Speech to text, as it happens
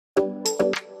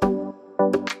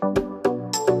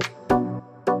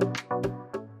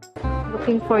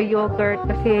looking for yogurt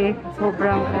kasi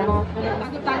sobrang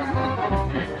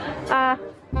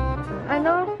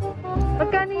ano?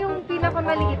 Magkano yung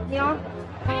pinakamaliit nyo?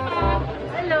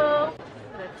 Hello!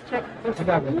 Let's check.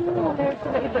 Meron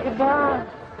sila iba-iba.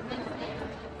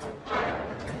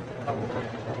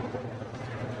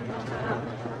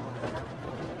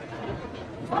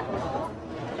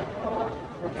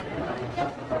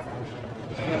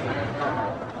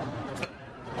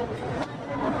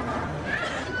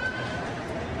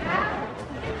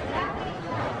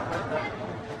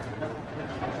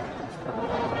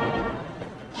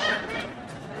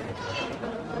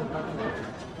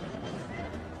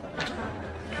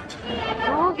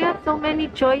 Oh, you have so many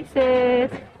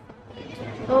choices.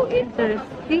 So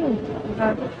interesting.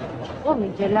 Oh,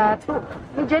 may gelato.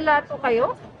 May gelato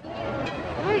kayo?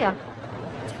 Ay,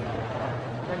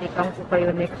 balikan ko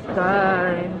kayo next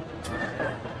time.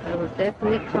 I will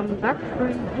definitely come back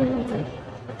for you. You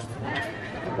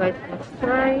guys must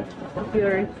try. If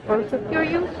you're also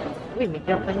curious. Uy, may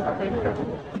Japanese tayo.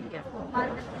 Yeah.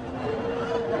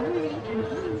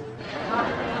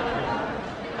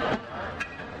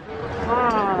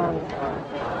 Wow.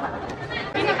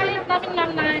 Pinakalit namin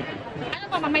lang na, ano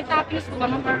pa ma'am, may toppings po ba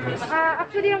ma'am?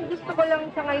 Actually, yung gusto ko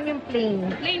lang sa ngayon yung plain.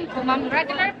 Plain po ma'am,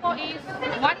 regular po is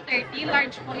 130,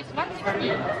 large po is 160.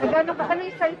 Magkano ba?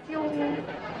 Anong size yung...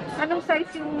 Anong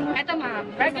size yung... Ito ma'am,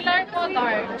 regular po,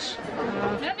 large.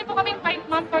 Meron din po kaming pint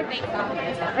ma'am for take-out.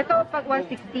 Ito, pag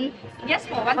 160? Yes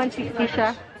po, 160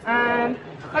 siya.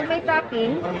 Pag may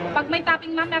topping? Pag may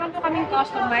topping ma'am, meron po kaming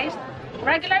customized.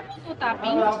 Regular po 2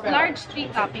 toppings, large 3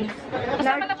 toppings.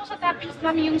 Kasama na po sa toppings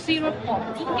ma'am yung syrup po.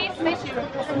 In case may syrup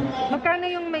po. Magkano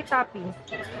yung may topping?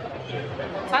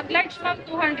 Pag large ma'am,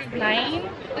 209.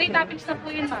 3 toppings na po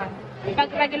yun ma'am.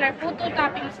 Pag regular po, 2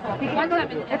 toppings po.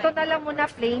 170. Ito na lang muna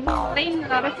plain. Plain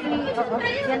lang. Kasi,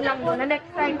 yan lang muna.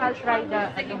 Next time, I'll try the...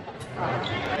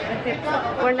 That's it.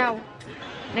 For now.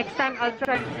 Next time, I'll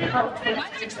try...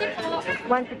 160 po.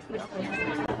 160. Okay.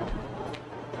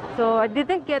 So, I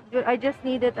didn't get good. I just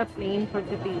needed a plain for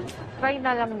today. Try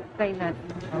na lang. Try natin.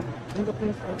 I'm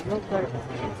looking for yogurt.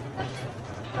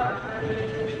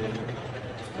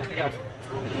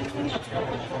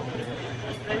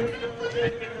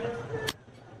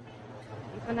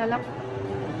 Ito na lang.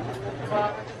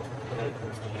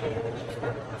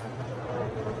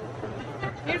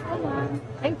 Here po ma'am.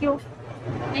 Thank you.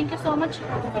 Thank you so much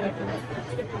po.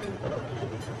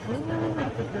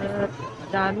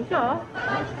 Dami siya.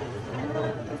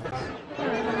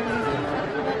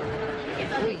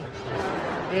 Uy,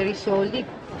 very solid.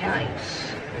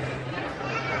 Nice.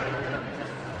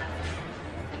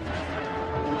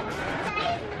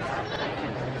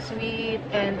 Sweet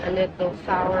and a little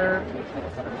sour.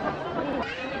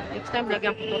 Next time,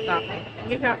 lagyan ko ito tape.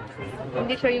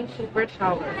 Hindi siya yung super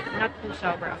sour. Not too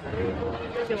sour.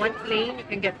 If you want plain, you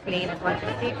can get plain.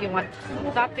 If you want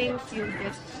toppings, you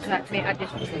just may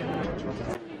addition.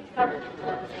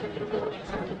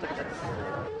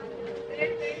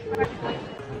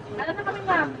 Ano na kami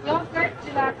ma'am? Yogurt,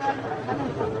 gelato.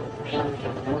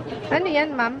 Ano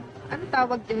yan, ma'am? Ano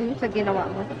tawag din sa ginawa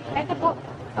mo? Ito po,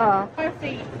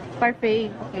 parfait. Parfait.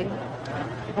 Okay.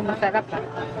 Ang masarap ah.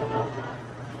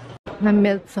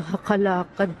 Na-melt sa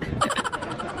kakalakad.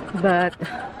 But,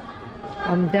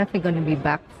 I'm definitely gonna be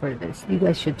back for this. You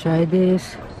guys should try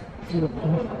this.